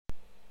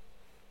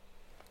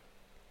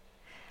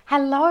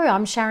Hello,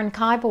 I'm Sharon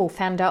Kybal,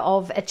 founder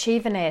of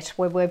AchieverNet,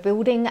 where we're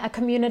building a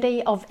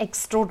community of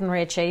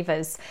extraordinary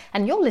achievers,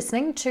 and you're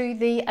listening to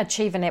the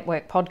Achiever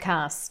Network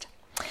podcast.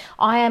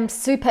 I am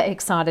super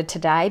excited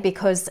today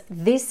because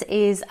this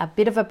is a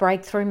bit of a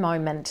breakthrough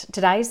moment.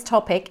 Today's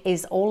topic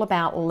is all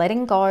about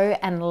letting go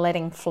and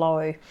letting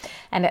flow,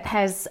 and it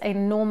has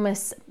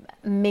enormous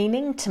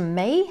meaning to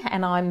me,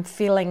 and I'm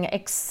feeling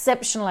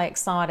exceptionally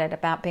excited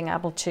about being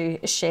able to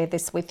share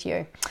this with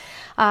you.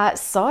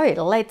 So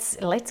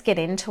let's get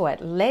into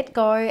it. Let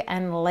go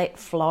and let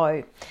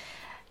flow.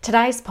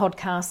 Today's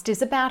podcast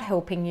is about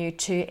helping you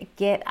to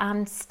get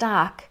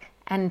unstuck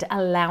and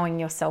allowing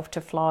yourself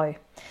to flow.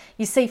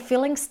 You see,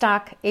 feeling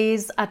stuck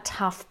is a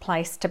tough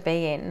place to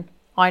be in.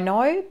 I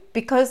know,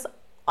 because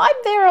I'm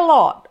there a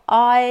lot.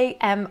 I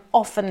am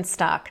often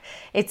stuck.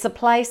 It's a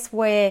place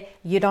where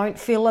you don't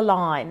feel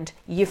aligned.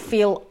 You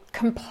feel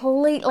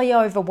completely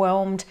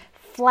overwhelmed,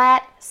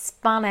 flat,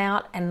 spun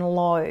out, and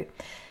low.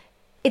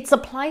 It's a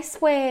place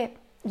where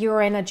your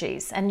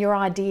energies and your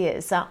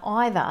ideas are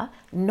either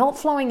not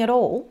flowing at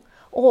all,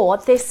 or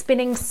they're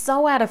spinning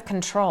so out of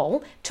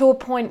control to a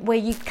point where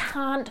you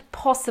can't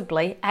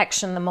possibly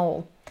action them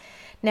all.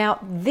 Now,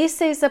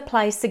 this is a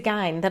place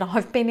again that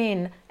I've been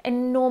in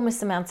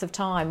enormous amounts of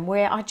time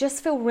where I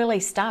just feel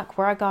really stuck,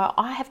 where I go,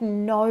 I have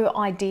no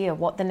idea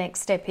what the next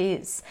step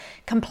is,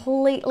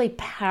 completely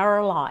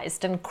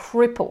paralyzed and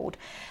crippled.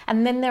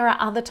 And then there are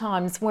other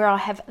times where I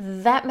have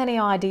that many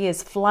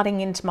ideas flooding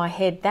into my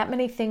head, that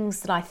many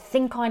things that I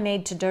think I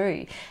need to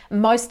do.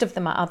 Most of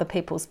them are other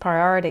people's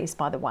priorities,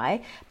 by the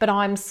way, but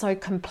I'm so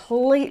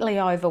completely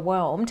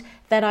overwhelmed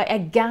that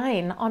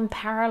I'm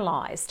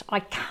paralyzed. I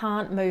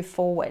can't move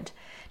forward.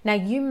 Now,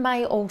 you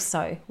may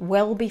also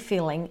well be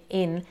feeling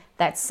in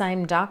that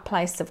same dark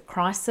place of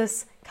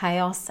crisis,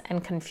 chaos,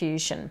 and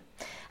confusion.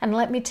 And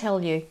let me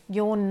tell you,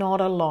 you're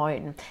not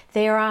alone.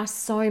 There are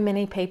so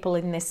many people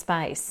in this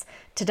space.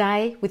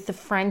 Today, with the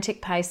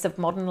frantic pace of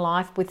modern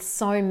life, with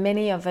so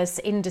many of us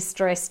in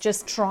distress,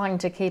 just trying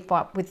to keep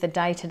up with the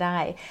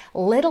day-to-day,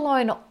 let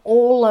alone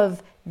all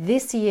of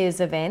this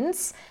year's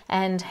events,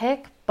 and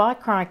heck, by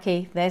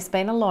crikey, there's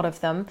been a lot of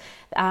them.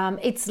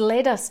 It's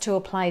led us to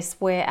a place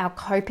where our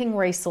coping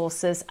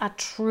resources are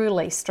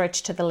truly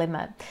stretched to the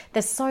limit.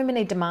 There's so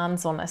many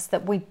demands on us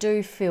that we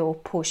do feel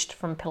pushed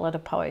from pillar to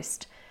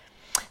post.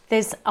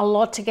 There's a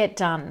lot to get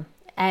done,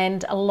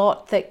 and a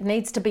lot that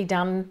needs to be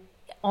done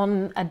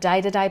on a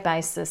day-to-day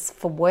basis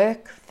for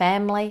work,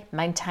 family,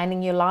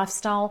 maintaining your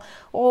lifestyle,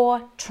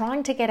 or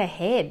trying to get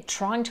ahead,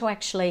 trying to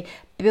actually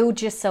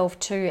build yourself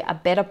to a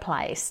better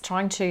place,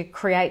 trying to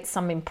create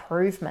some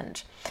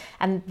improvement.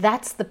 And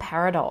that's the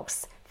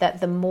paradox,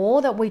 that the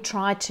more that we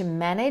try to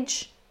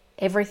manage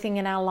everything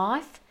in our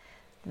life,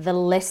 the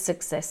less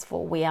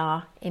successful we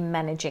are in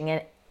managing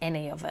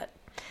any of it.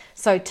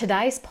 So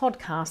today's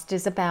podcast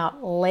is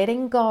about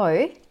letting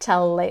go to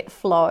let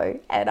flow,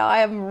 and I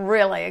am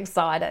really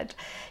excited.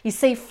 You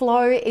see,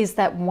 flow is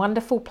that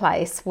wonderful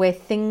place where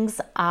things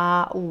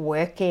are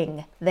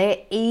working. They're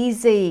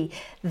easy.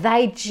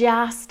 They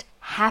just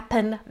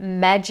happen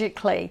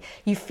magically.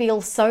 You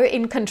feel so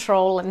in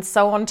control and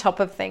so on top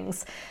of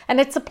things. And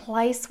it's a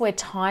place where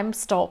time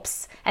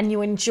stops and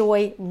you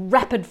enjoy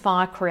rapid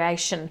fire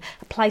creation,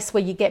 a place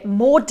where you get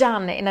more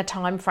done in a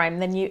time frame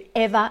than you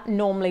ever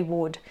normally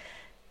would.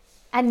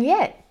 And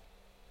yet,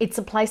 it's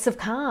a place of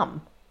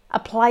calm, a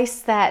place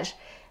that,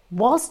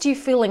 whilst you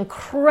feel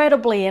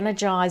incredibly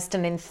energized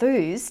and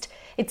enthused,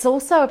 it's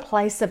also a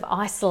place of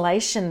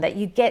isolation that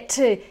you get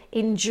to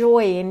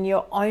enjoy in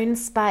your own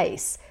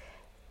space.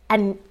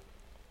 And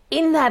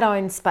in that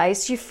own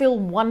space, you feel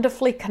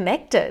wonderfully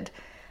connected.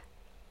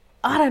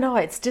 I don't know,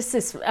 it's just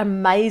this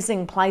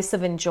amazing place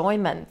of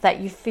enjoyment that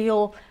you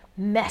feel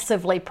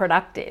massively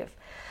productive.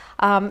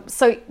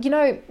 So,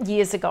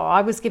 years ago,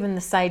 I was given the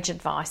sage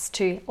advice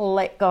to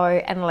let go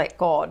and let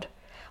God.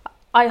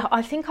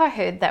 I think I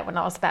heard that when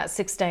I was about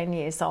 16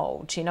 years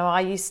old.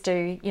 I used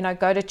to,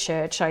 go to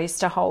church. I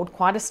used to hold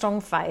quite a strong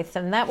faith.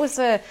 And that was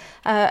a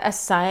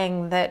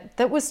saying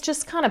that was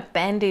just kind of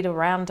bandied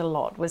around a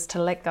lot, was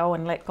to let go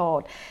and let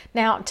God.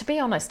 Now, to be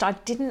honest, I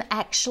didn't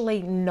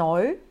actually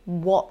know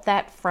what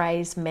that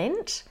phrase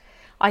meant.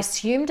 I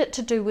assumed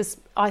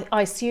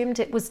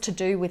it was to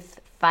do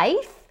with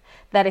faith.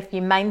 That if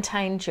you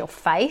maintained your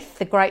faith,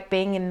 the great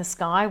being in the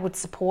sky would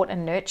support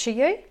and nurture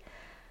you.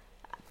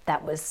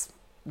 That was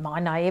my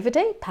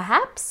naivety,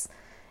 perhaps.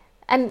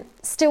 And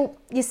still,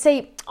 you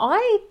see,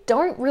 I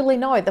don't really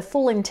know the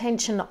full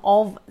intention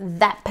of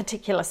that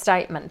particular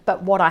statement,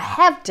 but what I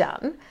have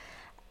done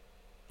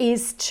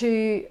is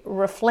to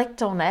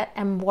reflect on it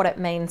and what it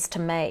means to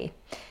me.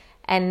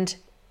 And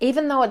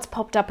even though it's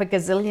popped up a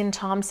gazillion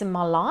times in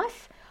my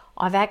life,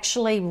 I've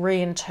actually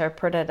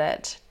reinterpreted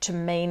it to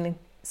mean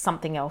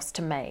something else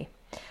to me.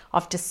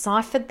 I've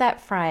deciphered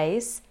that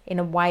phrase in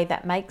a way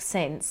that makes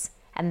sense,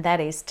 and that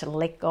is to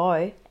let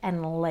go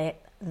and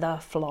let the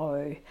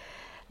flow.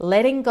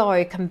 Letting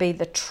go can be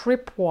the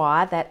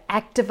tripwire that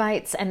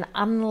activates and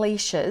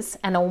unleashes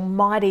an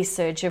almighty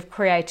surge of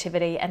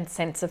creativity and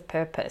sense of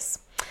purpose.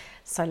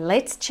 So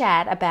let's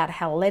chat about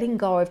how letting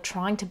go of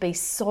trying to be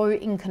so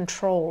in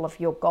control of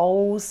your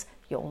goals,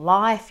 your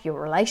life,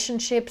 your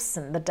relationships,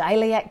 and the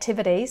daily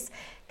activities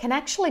can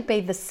actually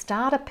be the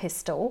starter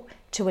pistol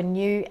to a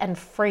new and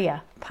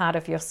freer part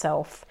of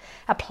yourself,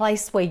 a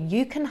place where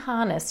you can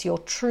harness your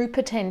true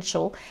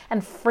potential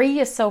and free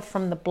yourself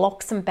from the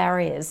blocks and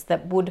barriers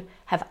that would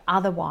have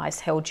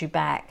otherwise held you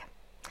back.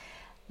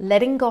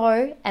 Letting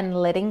go and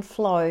letting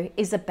flow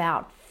is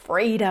about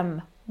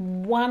freedom,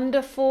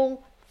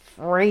 wonderful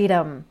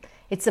freedom.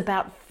 It's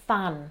about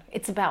fun.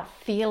 It's about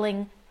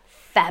feeling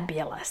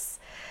fabulous.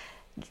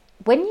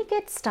 When you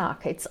get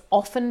stuck, it's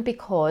often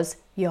because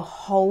you're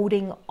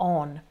holding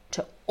on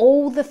to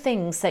all the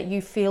things that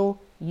you feel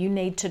you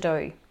need to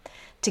do,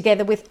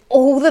 together with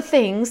all the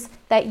things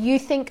that you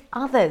think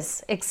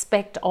others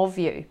expect of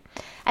you.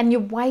 And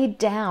you're weighed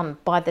down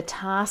by the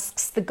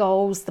tasks, the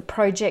goals, the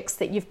projects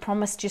that you've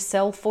promised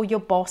yourself or your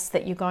boss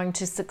that you're going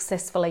to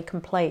successfully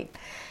complete.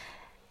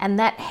 And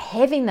that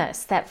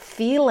heaviness, that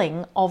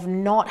feeling of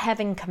not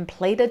having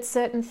completed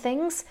certain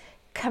things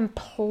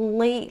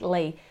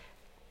completely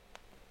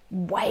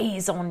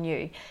weighs on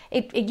you.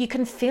 You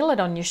can feel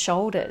it on your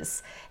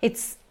shoulders.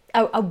 It's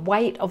a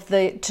weight of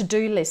the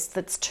to-do list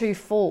that's too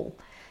full.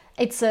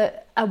 It's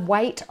a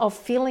weight of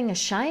feeling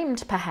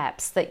ashamed,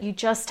 perhaps, that you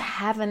just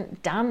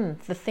haven't done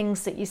the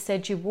things that you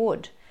said you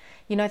would.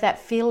 You know, that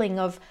feeling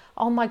of,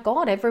 oh my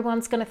God,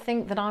 everyone's going to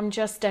think that I'm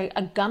just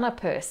a gunner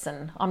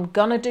person. I'm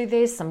going to do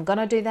this, I'm going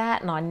to do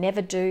that, and I never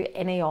do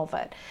any of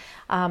it.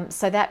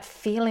 So that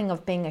feeling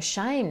of being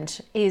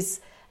ashamed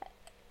is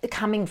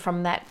coming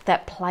from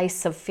that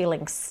place of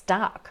feeling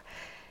stuck.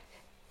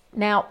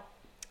 Now,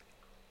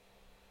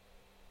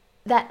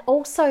 that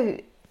also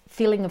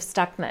feeling of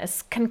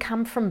stuckness can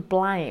come from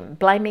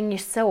blaming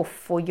yourself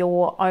for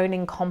your own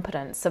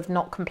incompetence of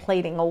not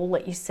completing all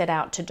that you set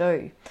out to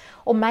do.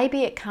 Or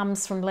maybe it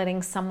comes from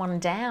letting someone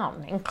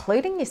down,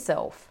 including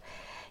yourself.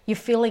 You're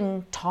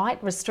feeling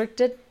tight,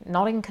 restricted,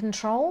 not in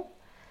control.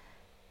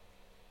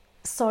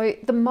 So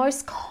the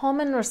most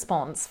common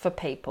response for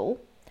people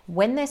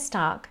when they're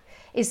stuck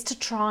is to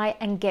try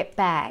and get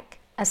back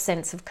a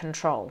sense of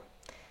control.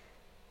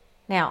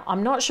 Now,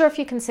 I'm not sure if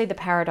you can see the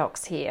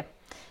paradox here.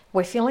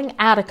 We're feeling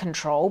out of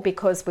control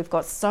because we've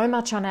got so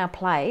much on our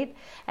plate.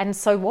 And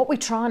so what we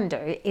try and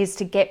do is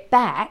to get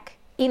back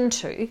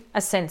into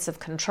a sense of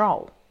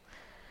control.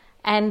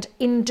 And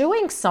in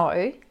doing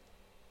so,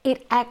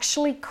 it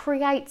actually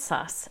creates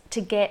us to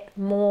get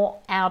more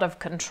out of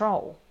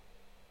control.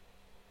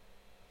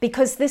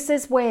 Because this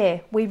is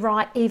where we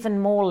write even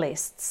more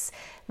lists.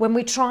 When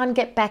we try and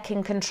get back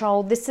in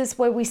control, this is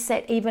where we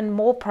set even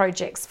more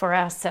projects for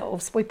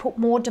ourselves. We put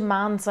more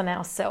demands on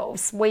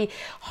ourselves. We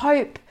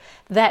hope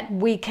that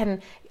we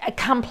can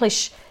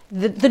accomplish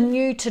the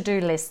new to-do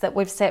list that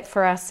we've set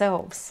for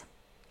ourselves.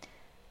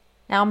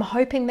 Now, I'm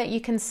hoping that you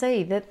can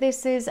see that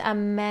this is a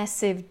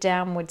massive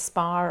downward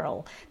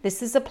spiral.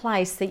 This is a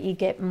place that you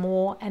get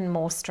more and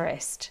more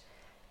stressed.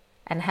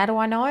 And how do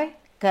I know?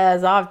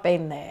 Because I've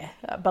been there.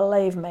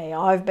 Believe me,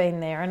 I've been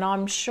there. And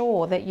I'm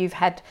sure that you've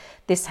had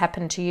this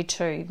happen to you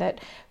too, that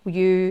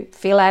you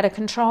feel out of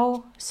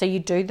control, so you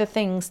do the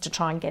things to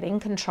try and get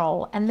in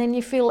control, and then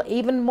you feel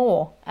even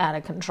more out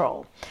of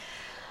control.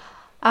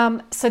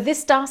 So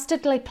this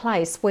dastardly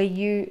place where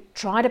you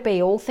try to be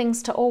all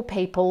things to all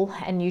people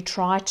and you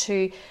try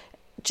to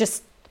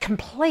just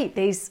complete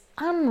these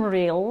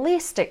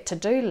unrealistic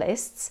to-do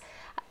lists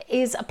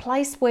is a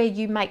place where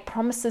you make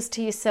promises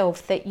to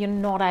yourself that you're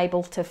not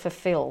able to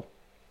fulfill.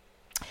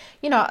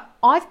 You know,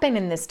 I've been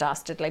in this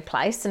dastardly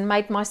place and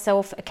made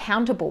myself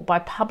accountable by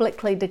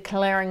publicly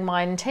declaring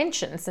my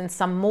intentions in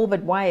some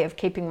morbid way of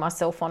keeping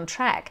myself on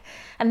track.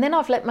 And then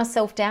I've let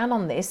myself down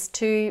on this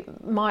to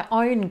my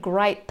own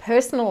great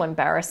personal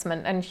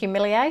embarrassment and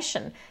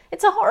humiliation.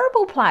 It's a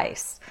horrible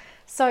place.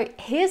 So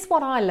here's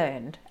what I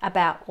learned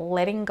about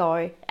letting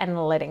go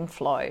and letting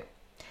flow.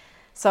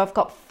 So I've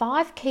got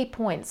 5 key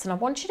points, and I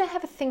want you to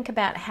have a think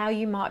about how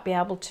you might be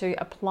able to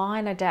apply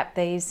and adapt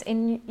these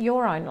in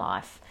your own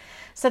life.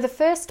 So the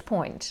first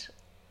point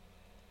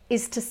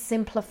is to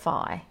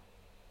simplify,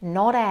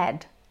 not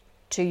add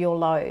to your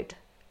load.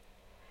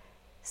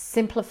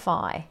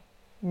 Simplify,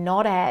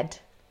 not add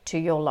to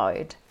your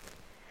load.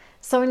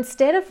 So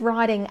instead of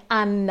writing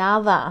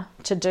another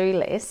to-do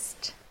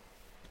list,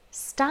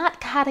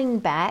 start cutting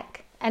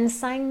back and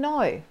saying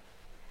no.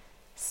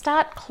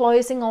 Start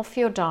closing off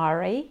your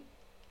diary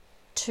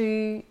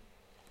to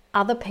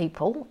other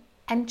people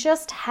and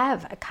just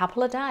have a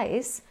couple of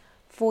days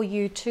for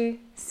you to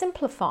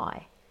simplify.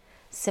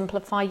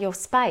 Simplify your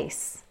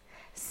space,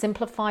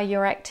 simplify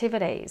your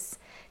activities,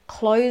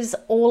 close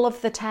all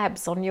of the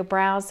tabs on your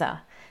browser,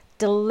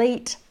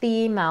 delete the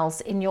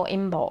emails in your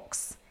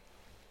inbox,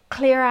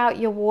 clear out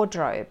your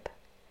wardrobe.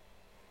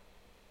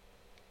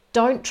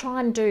 Don't try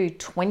and do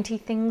 20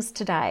 things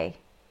today.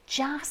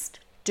 Just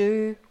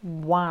do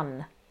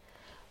one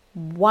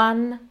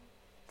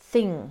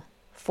thing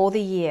for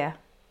the year,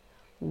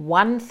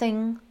 one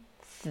thing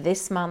for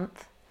this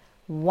month,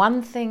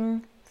 one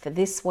thing for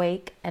this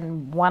week,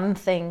 and one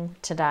thing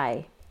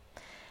today.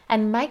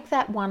 and make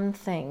that one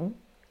thing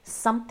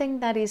something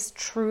that is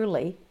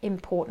truly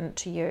important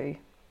to you.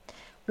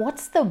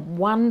 What's the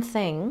one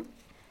thing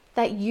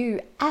that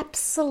you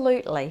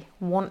absolutely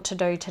want to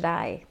do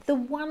today? The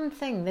one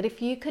thing that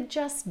if you could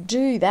just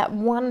do that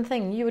one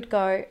thing, you would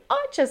go,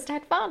 I just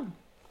had fun.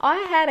 I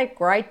had a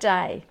great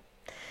day.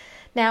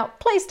 Now,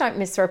 please don't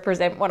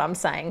misrepresent what I'm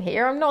saying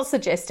here. I'm not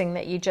suggesting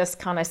that you just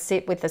kind of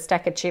sit with a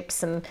stack of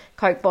chips and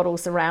Coke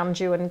bottles around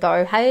you and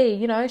go, hey,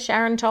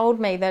 Sharon told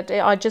me that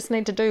I just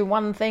need to do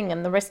one thing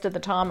and the rest of the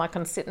time I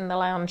can sit in the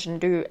lounge and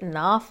do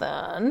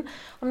nothing.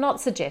 I'm not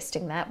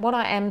suggesting that. What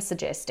I am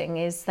suggesting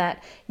is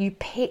that you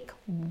pick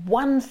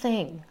one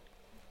thing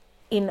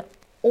in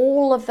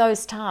all of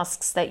those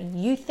tasks that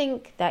you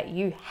think that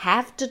you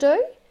have to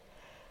do.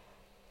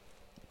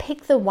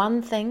 Pick the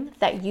one thing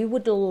that you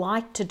would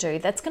like to do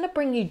that's going to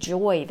bring you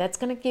joy, that's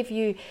going to give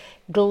you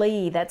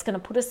glee, that's going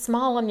to put a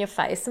smile on your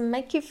face and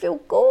make you feel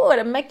good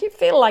and make you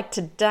feel like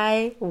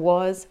today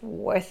was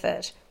worth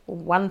it.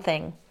 One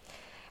thing.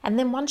 And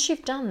then once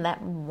you've done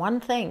that one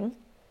thing,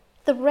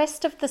 the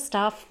rest of the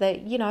stuff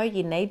that you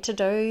need to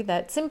do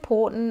that's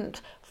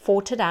important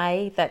for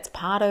today, that's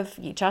part of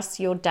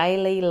just your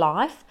daily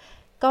life,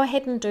 go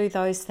ahead and do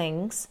those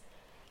things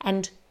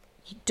and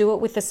do it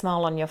with a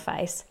smile on your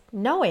face,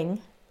 knowing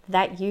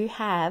that you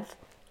have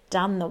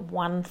done the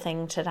one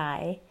thing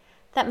today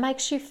that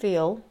makes you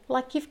feel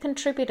like you've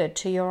contributed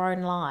to your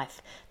own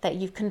life, that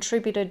you've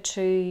contributed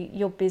to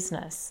your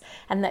business,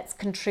 and that's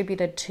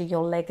contributed to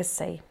your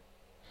legacy.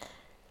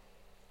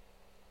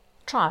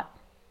 Try it.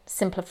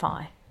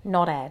 Simplify,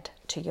 not add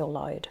to your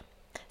load.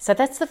 So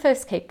that's the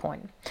first key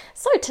point.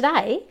 So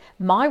today,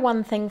 my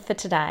one thing for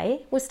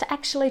today was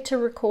to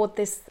record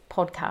this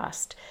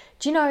podcast.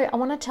 Do you know, I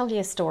want to tell you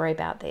a story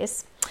about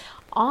this.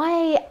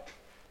 I've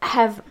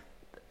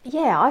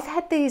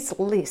had these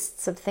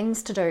lists of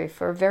things to do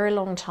for a very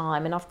long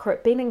time, and I've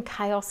been in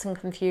chaos and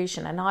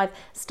confusion, and I've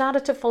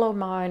started to follow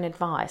my own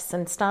advice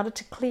and started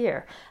to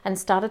clear and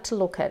started to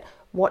look at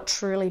what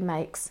truly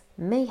makes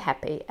me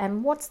happy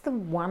and what's the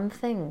one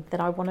thing that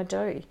I want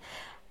to do.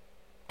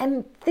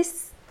 And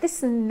this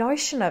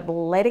notion of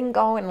letting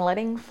go and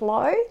letting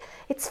flow,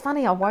 it's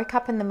funny, I woke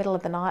up in the middle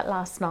of the night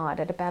last night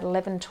at about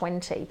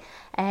 11:20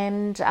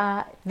 and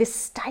this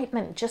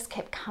statement just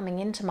kept coming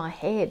into my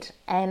head,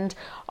 and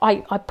I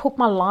put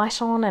my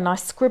light on and I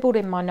scribbled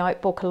in my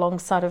notebook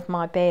alongside of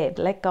my bed,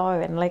 let go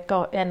and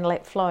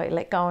let flow,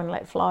 let go and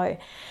let flow.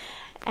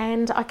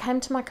 And I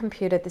came to my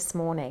computer this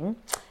morning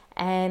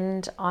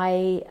and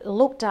I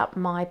looked up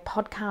my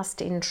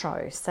podcast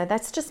intro. So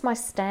that's just my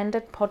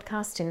standard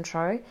podcast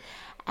intro.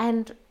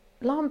 And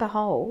lo and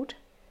behold,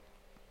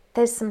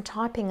 there's some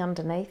typing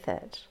underneath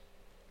it.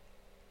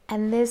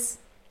 And there's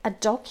a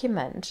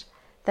document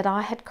that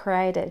I had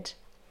created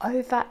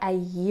over a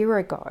year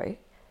ago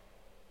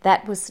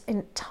that was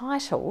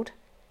entitled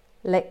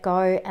Let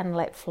Go and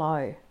Let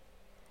Flow.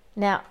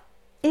 Now,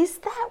 is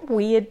that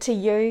weird to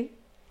you?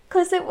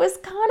 Because it was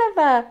kind of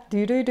a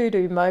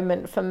do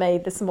moment for me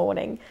this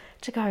morning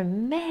to go,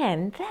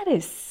 man, that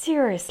is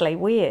seriously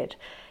weird.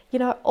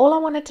 All I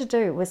wanted to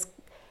do was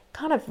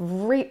kind of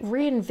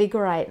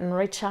reinvigorate and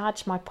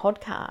recharge my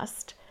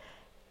podcast.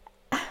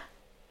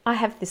 I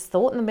have this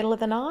thought in the middle of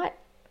the night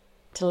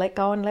to let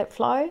go and let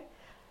flow.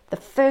 The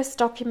first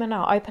document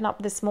I open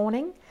up this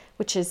morning,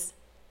 which is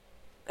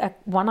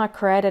one I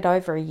created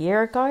over a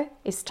year ago,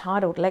 is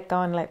titled Let Go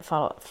and Let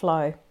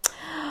Flow.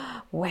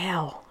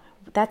 Well,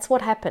 that's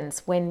what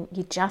happens when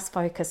you just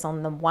focus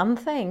on the one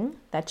thing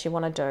that you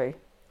want to do.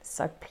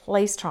 So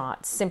please try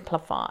it.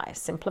 Simplify,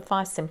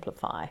 simplify,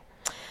 simplify.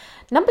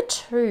 Number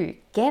 2,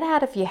 get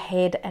out of your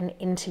head and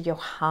into your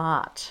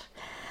heart.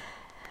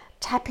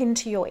 Tap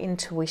into your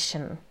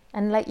intuition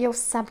and let your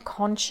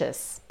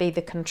subconscious be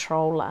the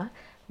controller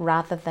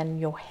rather than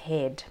your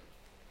head.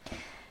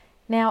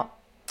 Now,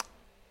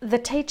 the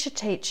teacher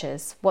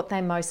teaches what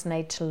they most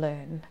need to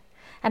learn.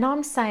 And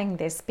I'm saying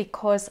this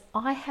because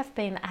I have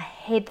been a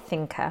head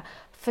thinker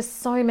for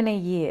so many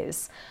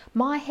years.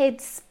 My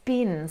head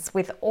spins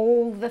with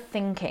all the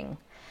thinking.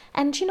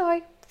 And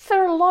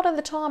for a lot of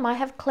the time I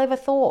have clever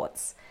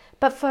thoughts,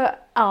 but for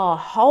a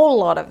whole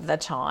lot of the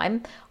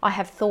time I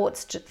have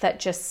thoughts that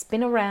just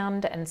spin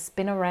around and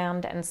spin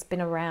around and spin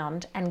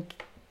around and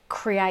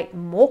create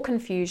more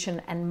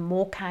confusion and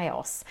more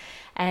chaos,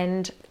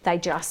 and they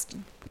just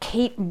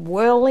keep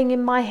whirling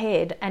in my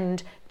head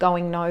and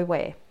going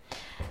nowhere.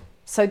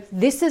 So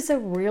this is a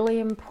really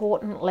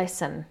important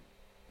lesson,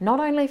 not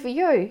only for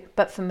you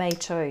but for me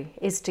too,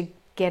 is to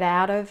get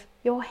out of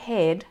your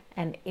head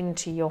and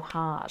into your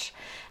heart.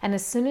 And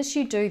as soon as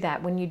you do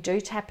that, when you do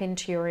tap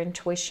into your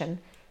intuition,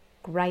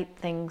 great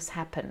things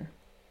happen.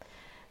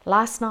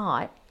 Last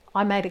night,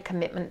 I made a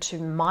commitment to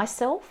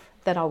myself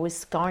that I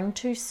was going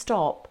to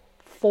stop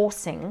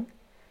forcing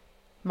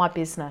my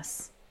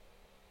business.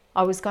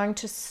 I was going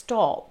to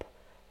stop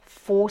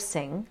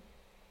forcing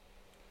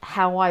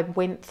how I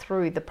went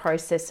through the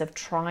process of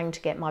trying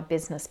to get my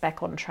business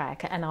back on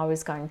track, and I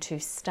was going to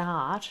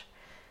start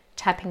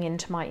tapping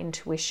into my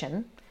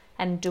intuition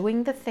and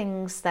doing the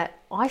things that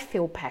I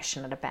feel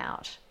passionate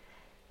about.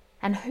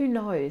 And who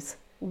knows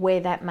where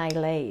that may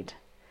lead.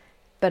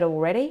 But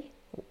already,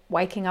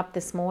 waking up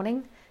this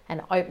morning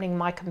and opening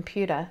my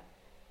computer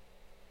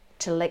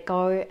to let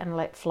go and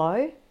let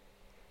flow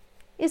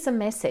is a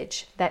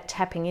message that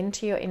tapping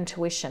into your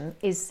intuition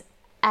is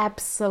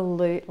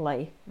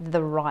absolutely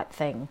the right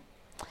thing.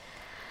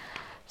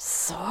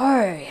 So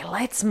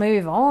let's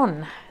move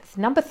on.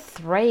 Number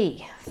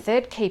 3,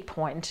 third key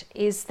point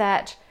is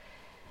that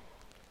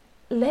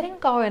letting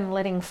go and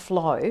letting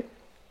flow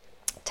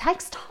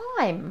takes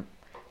time.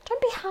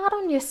 Don't be hard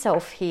on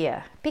yourself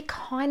here. Be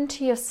kind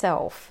to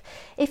yourself.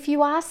 If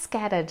you are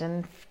scattered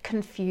and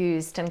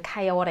confused and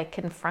chaotic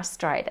and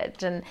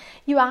frustrated, and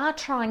you are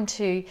trying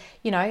to,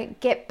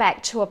 get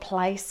back to a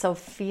place of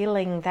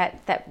feeling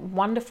that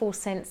wonderful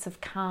sense of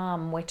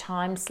calm where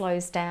time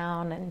slows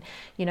down and,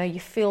 you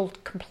feel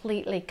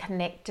completely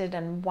connected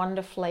and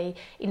wonderfully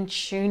in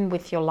tune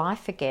with your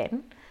life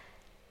again,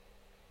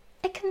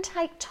 it can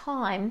take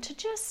time to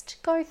just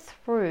go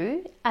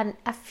through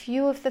a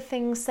few of the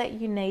things that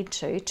you need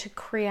to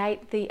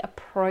create the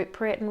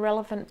appropriate and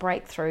relevant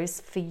breakthroughs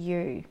for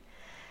you.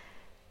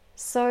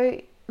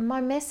 So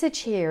my message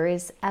here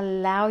is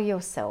allow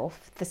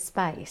yourself the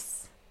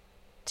space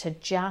to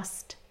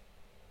just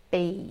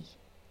be.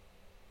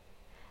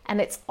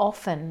 And it's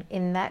often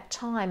in that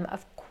time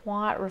of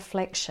quiet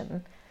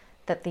reflection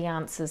that the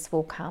answers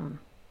will come.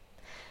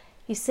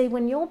 You see,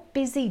 when you're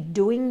busy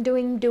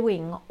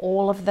doing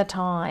all of the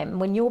time,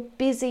 when you're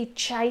busy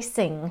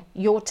chasing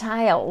your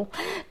tail,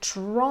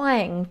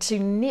 trying to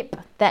nip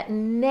that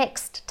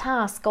next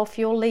task off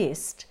your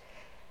list,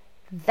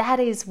 that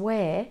is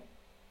where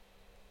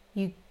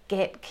you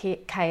get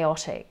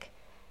chaotic.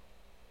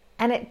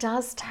 And it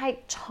does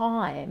take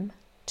time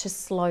to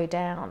slow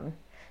down,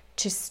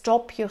 to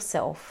stop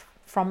yourself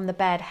from the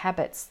bad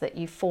habits that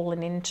you've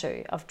fallen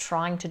into of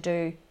trying to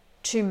do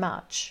too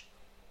much.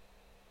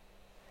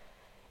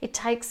 It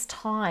takes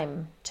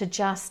time to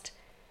just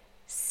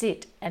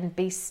sit and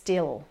be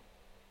still.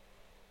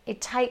 It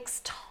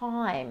takes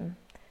time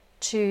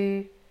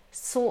to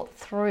sort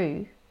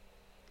through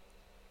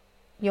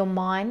your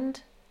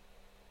mind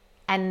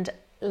and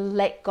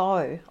let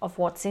go of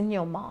what's in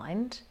your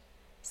mind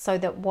so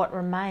that what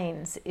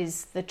remains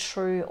is the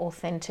true,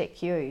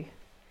 authentic you.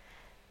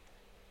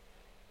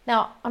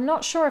 Now, I'm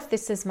not sure if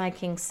this is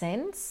making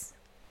sense,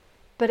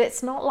 but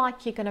it's not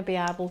like you're going to be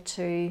able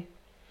to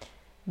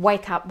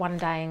wake up one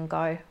day and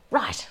go,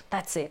 right,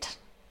 that's it.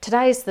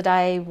 Today's the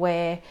day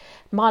where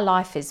my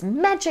life is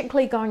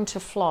magically going to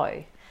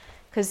flow.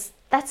 Because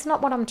that's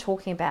not what I'm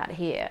talking about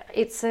here.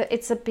 It's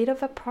a bit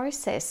of a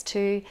process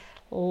to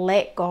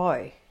let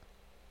go.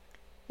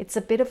 It's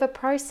a bit of a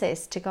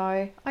process to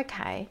go,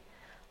 okay,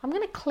 I'm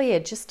going to clear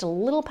just a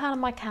little part of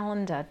my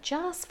calendar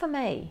just for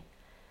me.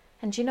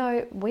 And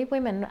we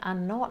women are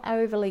not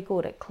overly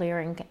good at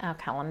clearing our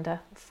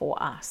calendar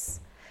for us.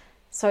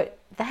 So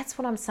that's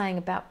what I'm saying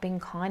about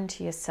being kind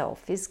to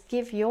yourself, is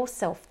give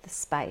yourself the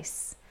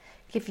space,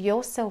 give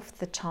yourself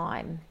the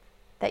time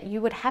that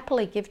you would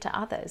happily give to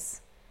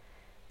others,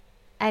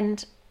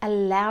 and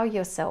allow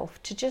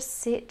yourself to just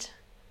sit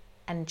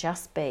and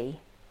just be.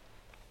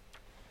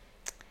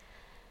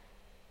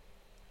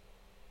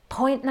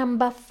 Point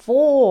number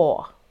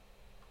 4,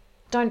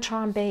 don't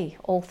try and be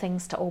all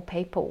things to all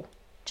people.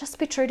 Just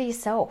be true to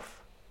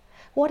yourself.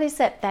 What is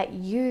it that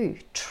you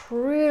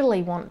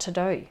truly want to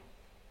do?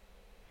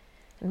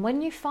 And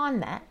when you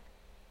find that,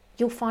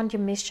 you'll find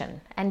your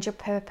mission and your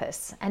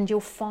purpose, and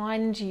you'll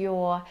find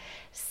your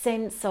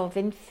sense of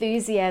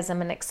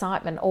enthusiasm and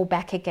excitement all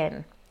back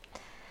again.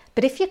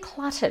 But if you're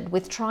cluttered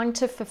with trying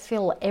to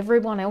fulfill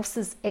everyone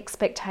else's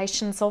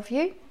expectations of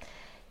you,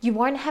 you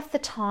won't have the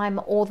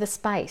time or the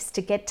space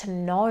to get to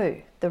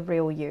know the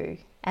real you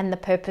and the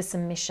purpose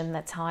and mission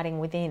that's hiding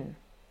within.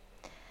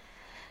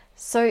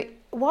 So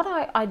what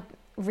I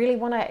really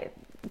want to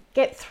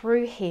get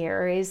through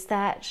here is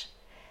that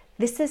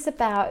this is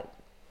about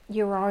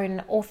your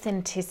own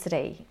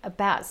authenticity,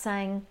 about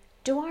saying,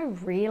 do I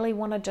really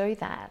want to do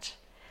that?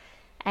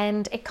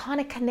 And it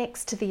kind of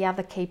connects to the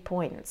other key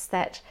points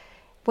that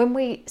when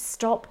we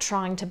stop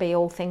trying to be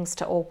all things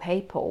to all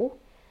people,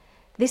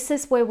 this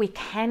is where we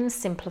can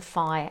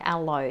simplify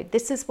our load.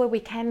 This is where we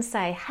can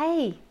say,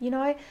 hey,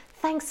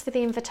 thanks for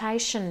the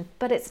invitation,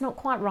 but it's not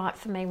quite right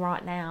for me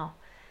right now.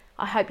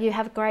 I hope you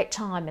have a great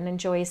time and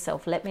enjoy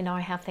yourself. Let me know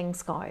how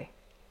things go.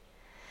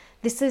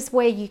 This is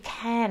where you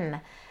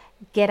can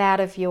get out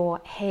of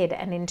your head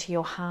and into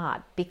your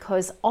heart,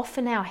 because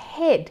often our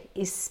head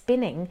is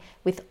spinning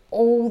with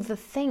all the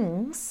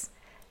things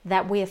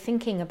that we're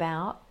thinking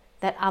about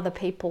that other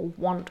people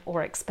want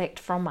or expect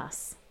from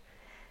us.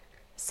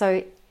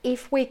 So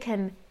if we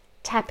can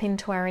tap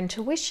into our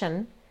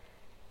intuition,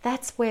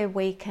 that's where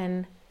we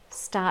can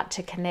start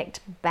to connect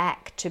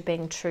back to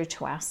being true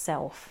to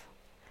ourselves.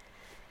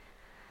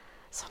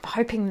 So I'm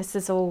hoping this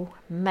is all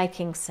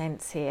making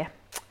sense here.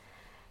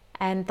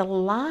 And the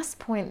last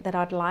point that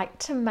I'd like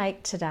to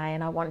make today,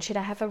 and I want you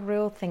to have a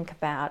real think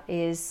about,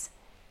 is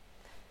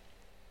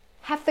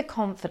have the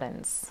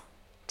confidence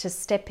to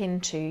step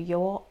into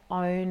your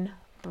own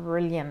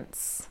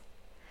brilliance.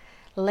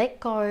 Let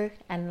go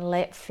and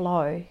let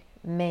flow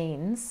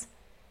means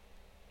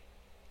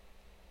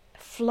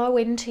flow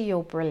into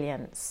your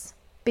brilliance.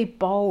 Be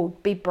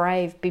bold, be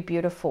brave, be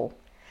beautiful.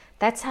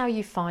 That's how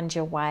you find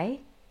your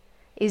way,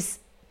 is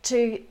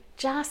to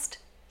just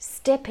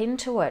step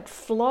into it,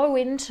 flow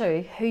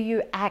into who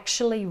you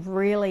actually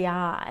really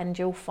are, and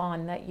you'll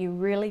find that you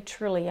really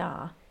truly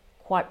are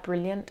quite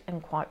brilliant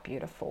and quite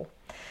beautiful.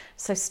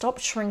 So stop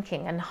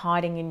shrinking and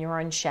hiding in your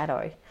own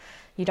shadow.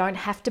 You don't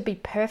have to be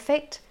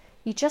perfect,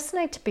 you just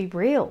need to be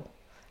real.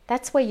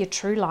 That's where your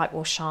true light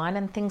will shine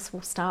and things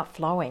will start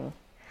flowing.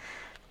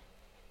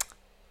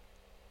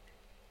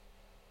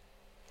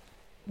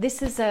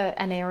 This is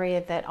an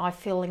area that I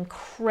feel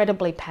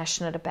incredibly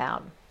passionate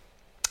about.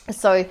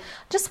 So I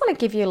just want to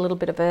give you a little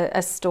bit of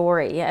a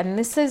story, and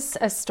this is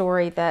a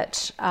story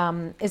that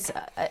is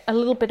a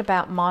little bit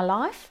about my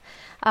life.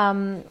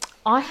 I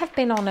have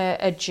been on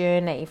a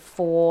journey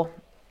for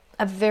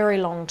a very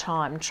long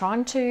time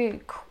trying to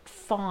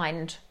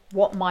find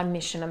what my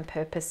mission and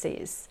purpose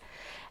is.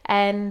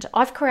 And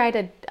I've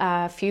created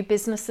a few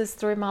businesses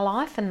through my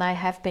life and they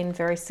have been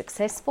very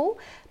successful,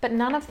 but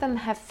none of them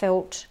have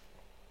felt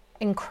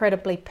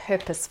incredibly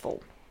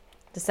purposeful.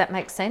 Does that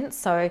make sense?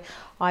 So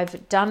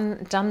I've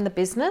done the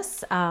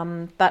business,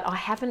 but I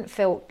haven't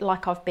felt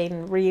like I've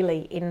been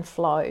really in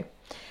flow.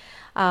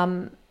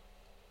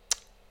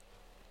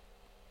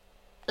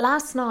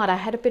 Last night I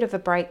had a bit of a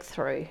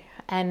breakthrough,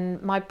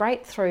 and my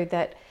breakthrough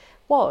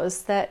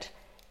was that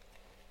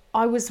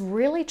I was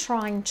really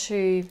trying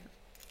to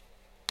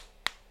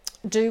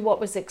do what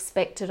was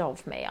expected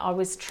of me. I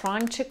was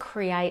trying to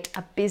create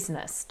a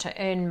business to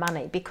earn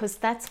money because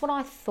that's what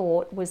I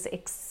thought was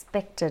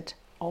expected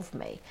of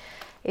me.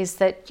 Is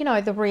that,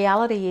 the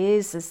reality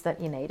is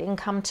that you need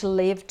income to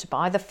live, to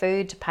buy the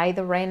food, to pay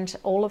the rent,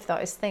 all of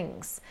those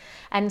things.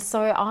 And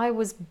so I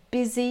was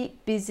busy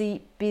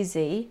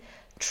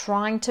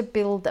trying to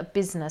build a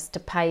business to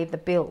pay the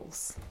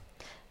bills.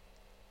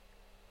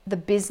 The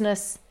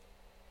business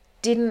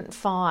didn't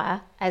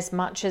fire as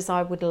much as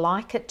I would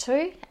like it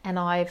to, and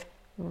I've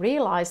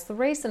realized the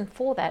reason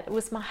for that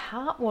was my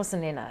heart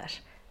wasn't in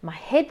it. My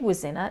head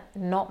was in it,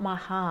 not my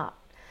heart.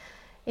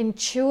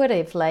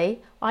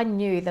 Intuitively, I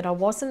knew that I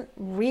wasn't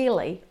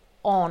really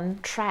on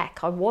track.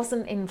 I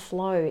wasn't in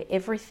flow.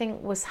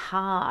 Everything was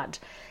hard.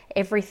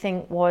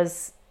 Everything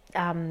was,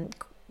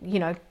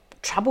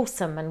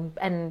 troublesome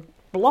and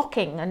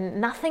blocking, and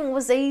nothing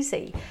was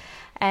easy.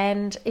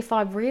 And if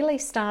I really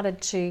started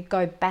to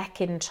go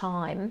back in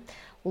time,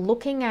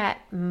 looking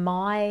at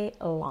my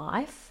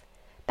life,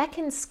 back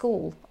in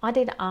school, I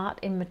did art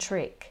in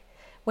matric.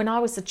 When I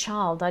was a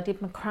child, I did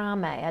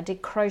macrame, I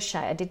did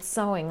crochet, I did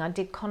sewing, I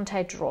did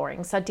conte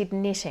drawings, I did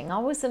knitting. I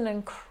was an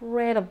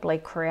incredibly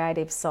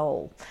creative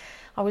soul.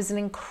 I was an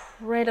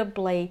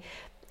incredibly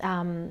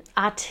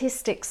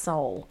artistic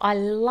soul. I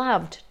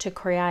loved to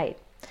create.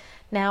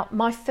 Now,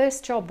 my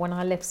first job when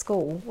I left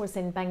school was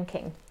in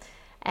banking.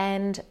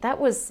 And that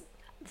was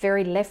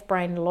very left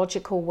brain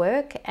logical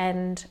work,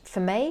 and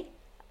for me,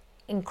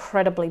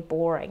 incredibly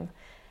boring.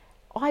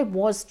 I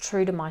was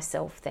true to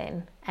myself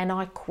then, and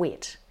I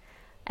quit.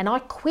 And I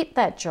quit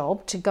that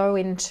job to go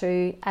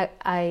into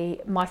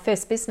my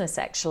first business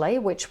actually,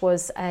 which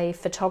was a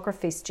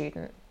photography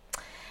studio.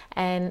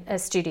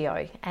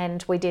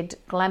 And we did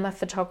glamour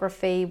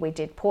photography, we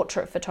did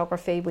portrait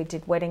photography, we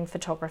did wedding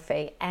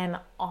photography, and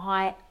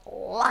I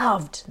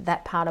loved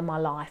that part of my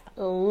life.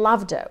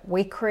 Loved it.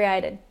 We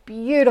created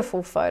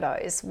beautiful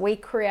photos. We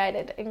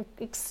created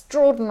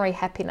extraordinary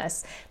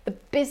happiness. The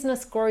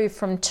business grew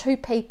from 2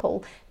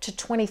 people to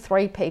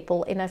 23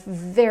 people in a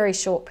very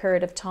short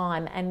period of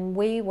time, and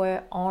we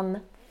were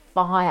on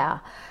fire.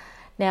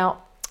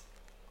 Now,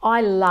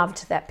 I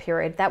loved that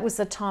period. That was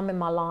a time in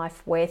my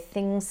life where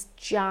things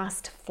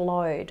just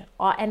flowed.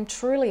 And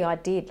truly I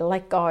did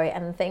let go,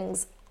 and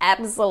things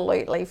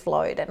absolutely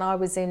flowed. And I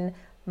was in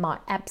my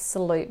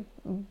absolute,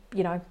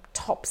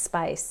 top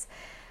space.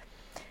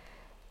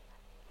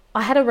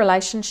 I had a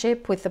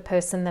relationship with the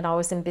person that I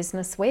was in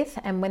business with.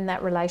 And when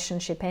that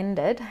relationship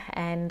ended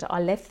and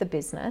I left the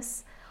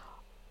business,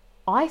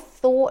 I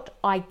thought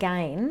I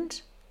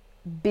gained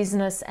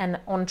business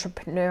and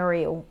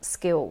entrepreneurial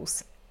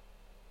skills.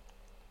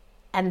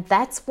 And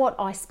that's what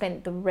I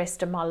spent the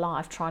rest of my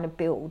life trying to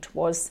build,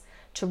 was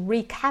to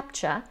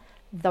recapture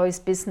those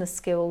business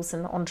skills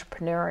and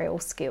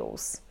entrepreneurial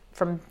skills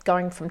from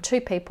going from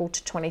 2 people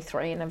to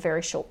 23 in a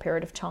very short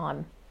period of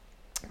time.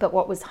 But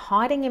what was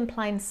hiding in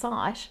plain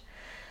sight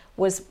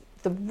was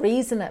the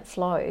reason it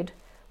flowed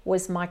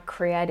was my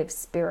creative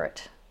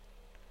spirit.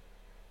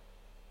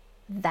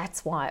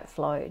 That's why it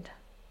flowed.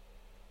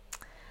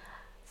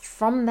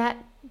 From that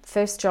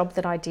first job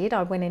that I did,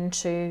 I went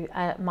into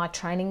my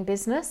training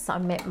business. I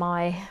met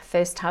my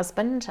first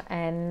husband,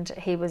 and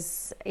he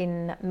was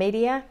in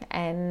media,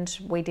 and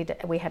we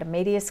had a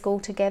media school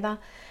together.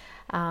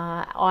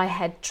 I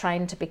had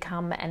trained to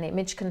become an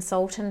image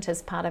consultant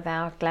as part of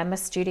our glamour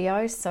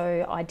studio,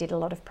 so I did a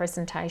lot of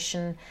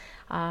presentation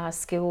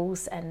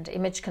skills and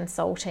image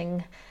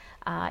consulting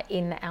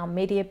in our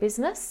media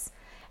business.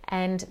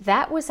 And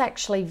that was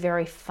actually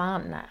very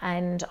fun,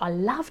 and I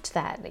loved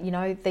that. You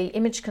know, the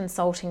image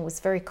consulting was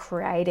very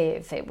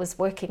creative. It was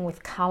working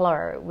with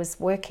colour, it was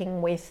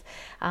working with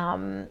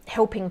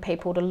helping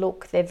people to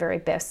look their very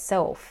best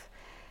self.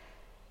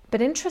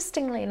 But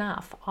interestingly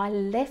enough, I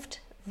left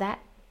that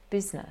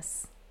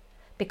business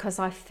because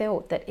I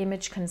felt that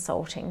image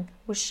consulting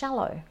was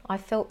shallow. I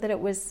felt that it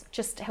was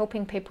just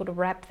helping people to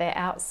wrap their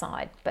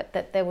outside, but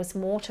that there was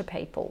more to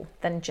people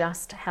than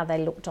just how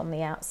they looked on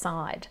the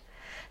outside.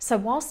 So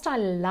whilst I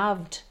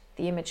loved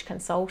the image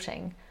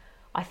consulting,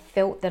 I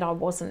felt that I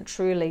wasn't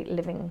truly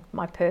living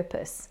my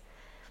purpose.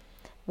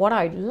 What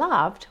I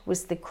loved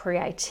was the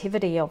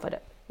creativity of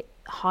it.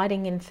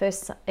 Hiding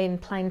in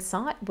plain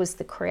sight was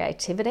the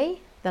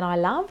creativity that I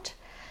loved,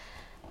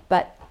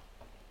 but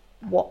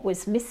what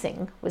was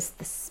missing was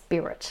the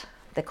spirit,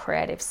 the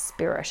creative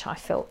spirit. I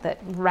felt that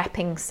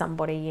wrapping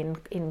somebody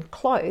in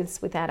clothes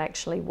without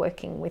actually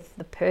working with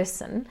the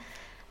person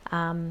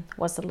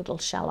was a little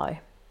shallow.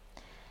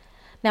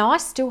 Now, I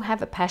still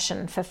have a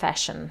passion for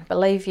fashion.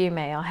 Believe you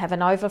me, I have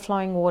an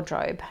overflowing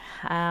wardrobe,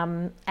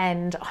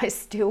 and I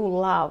still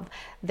love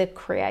the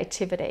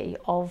creativity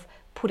of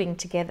putting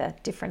together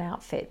different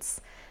outfits.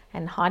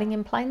 And hiding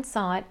in plain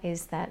sight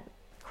is that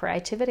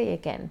creativity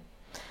again.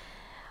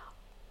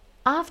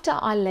 After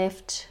I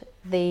left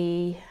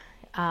the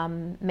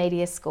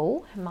media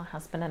school, my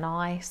husband and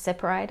I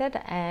separated,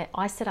 and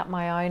I set up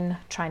my own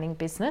training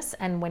business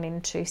and went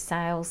into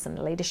sales and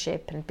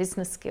leadership and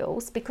business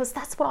skills, because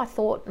that's what I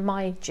thought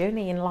my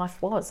journey in life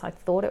was. I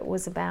thought it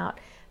was about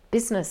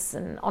business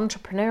and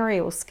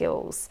entrepreneurial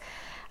skills.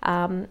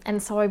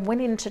 And so I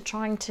went into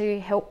trying to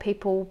help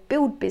people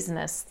build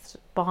business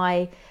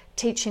by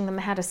teaching them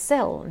how to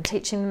sell and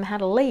teaching them how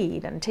to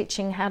lead and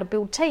teaching how to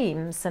build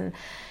teams. And,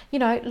 you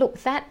know,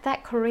 look,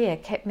 that career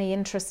kept me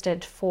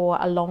interested for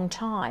a long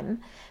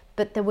time,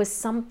 but there was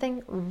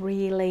something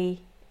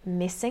really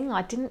missing.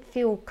 I didn't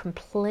feel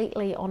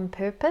completely on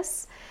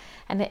purpose.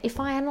 And if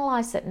I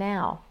analyse it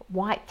now,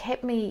 why it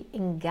kept me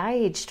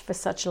engaged for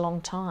such a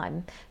long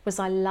time was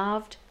I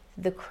loved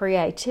the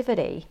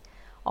creativity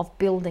of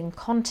building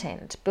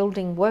content,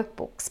 building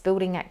workbooks,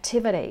 building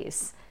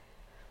activities.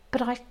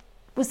 But I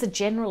was a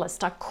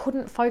generalist. I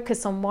couldn't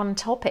focus on one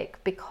topic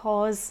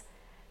because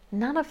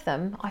none of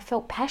them I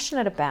felt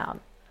passionate about.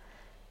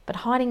 But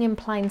hiding in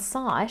plain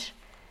sight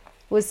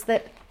was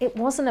that it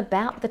wasn't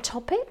about the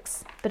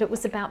topics, but it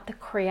was about the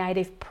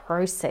creative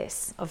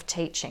process of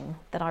teaching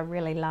that I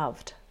really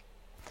loved.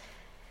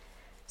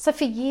 So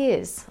for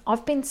years,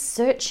 I've been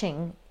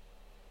searching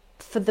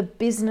for the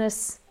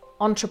business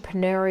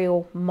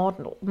entrepreneurial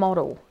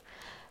model.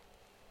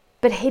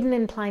 But hidden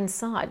in plain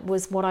sight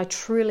was what I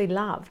truly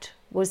loved,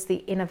 was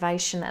the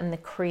innovation and the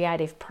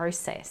creative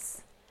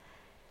process.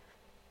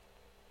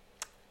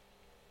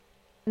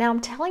 Now,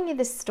 I'm telling you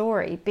this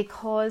story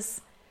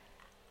because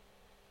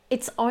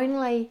it's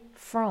only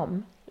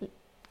from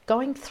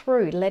going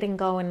through letting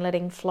go and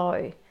letting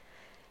flow,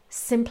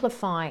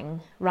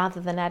 simplifying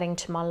rather than adding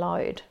to my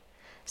load,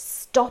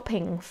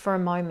 stopping for a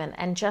moment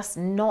and just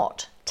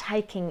not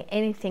taking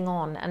anything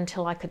on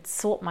until I could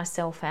sort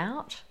myself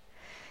out,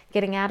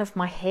 getting out of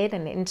my head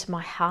and into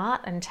my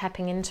heart and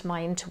tapping into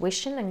my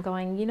intuition and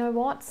going, you know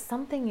what,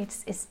 something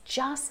is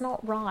just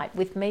not right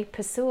with me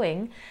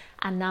pursuing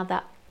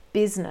another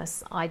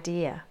business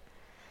idea.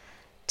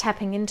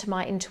 Tapping into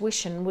my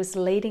intuition was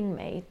leading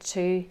me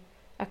to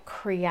a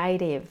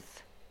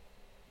creative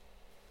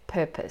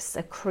purpose,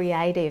 a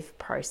creative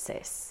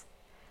process,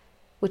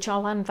 which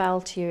I'll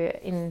unveil to you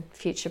in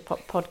future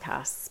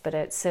podcasts, but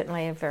it's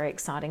certainly a very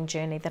exciting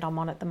journey that I'm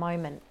on at the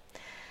moment.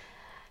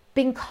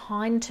 Being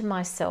kind to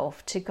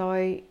myself to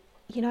go,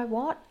 you know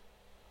what,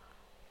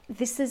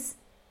 this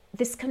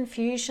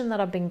confusion that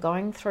I've been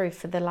going through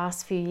for the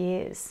last few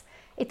years,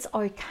 it's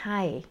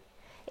okay.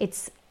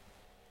 It's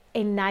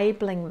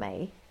enabling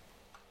me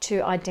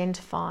to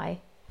identify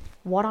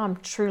what I'm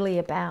truly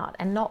about,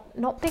 and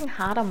not being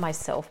hard on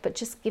myself, but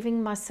just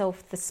giving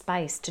myself the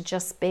space to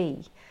just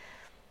be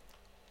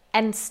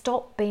and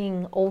stop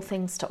being all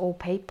things to all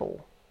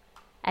people,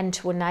 and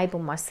to enable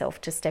myself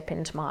to step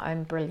into my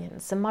own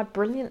brilliance. And my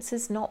brilliance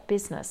is not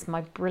business.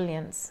 My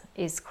brilliance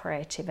is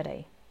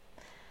creativity.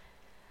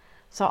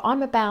 So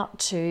I'm about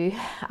to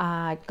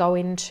go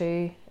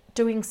into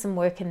doing some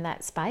work in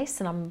that space,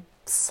 and I'm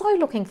so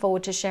looking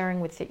forward to sharing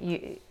with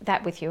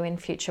you in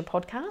future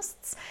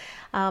podcasts.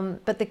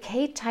 But the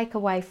key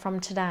takeaway from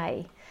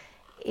today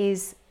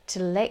is to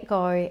let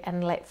go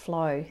and let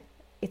flow.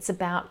 It's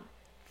about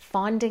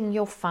finding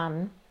your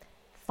fun,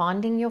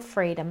 finding your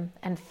freedom,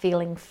 and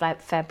feeling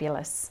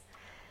fabulous.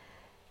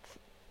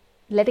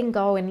 Letting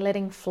go and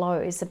letting flow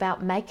is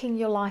about making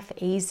your life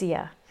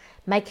easier,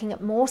 making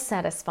it more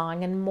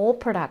satisfying and more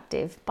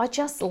productive by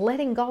just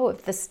letting go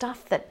of the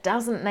stuff that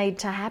doesn't need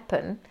to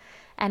happen,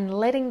 and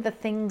letting the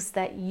things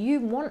that you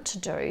want to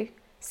do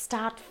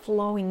start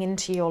flowing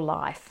into your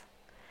life.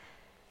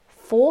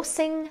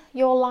 Forcing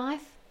your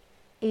life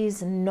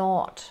is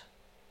not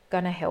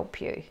going to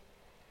help you.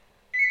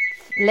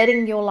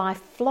 Letting your life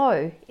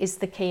flow is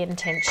the key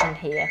intention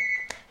here.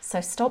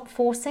 So stop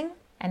forcing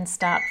and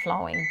start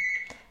flowing.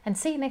 And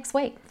see you next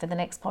week for the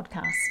next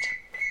podcast.